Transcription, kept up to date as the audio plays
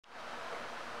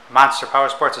Monster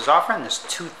Powersports is offering this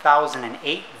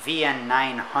 2008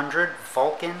 VN900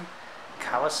 Vulcan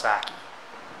Kawasaki.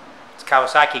 It's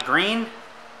Kawasaki green.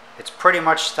 It's pretty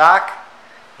much stock.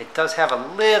 It does have a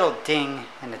little ding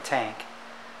in the tank.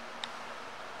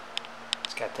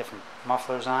 It's got different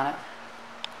mufflers on it.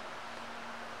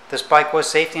 This bike was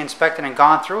safety inspected and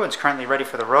gone through. It's currently ready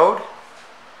for the road.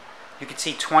 You can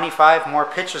see 25 more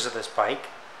pictures of this bike,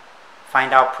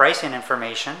 find out pricing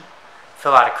information,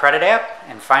 fill out a credit app,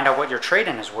 and find out what your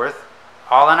trade-in is worth,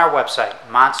 all on our website,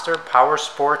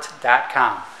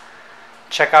 monsterpowersport.com.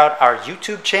 Check out our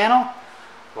YouTube channel,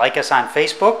 like us on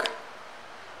Facebook.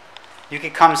 You can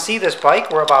come see this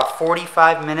bike. We're about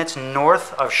 45 minutes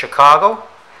north of Chicago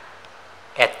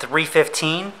at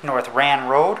 315 North Rand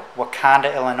Road,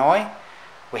 Wauconda, Illinois.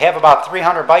 We have about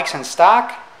 300 bikes in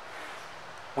stock.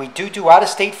 We do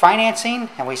out-of-state financing,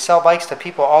 and we sell bikes to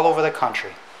people all over the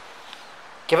country.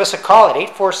 Give us a call at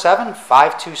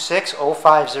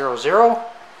 847-526-0500.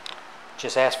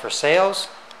 Just ask for sales.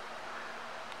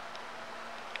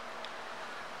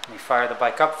 Let me fire the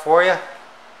bike up for you.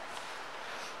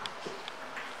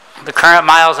 The current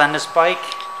miles on this bike,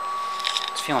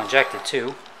 it's fuel injected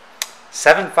too,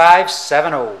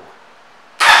 7570.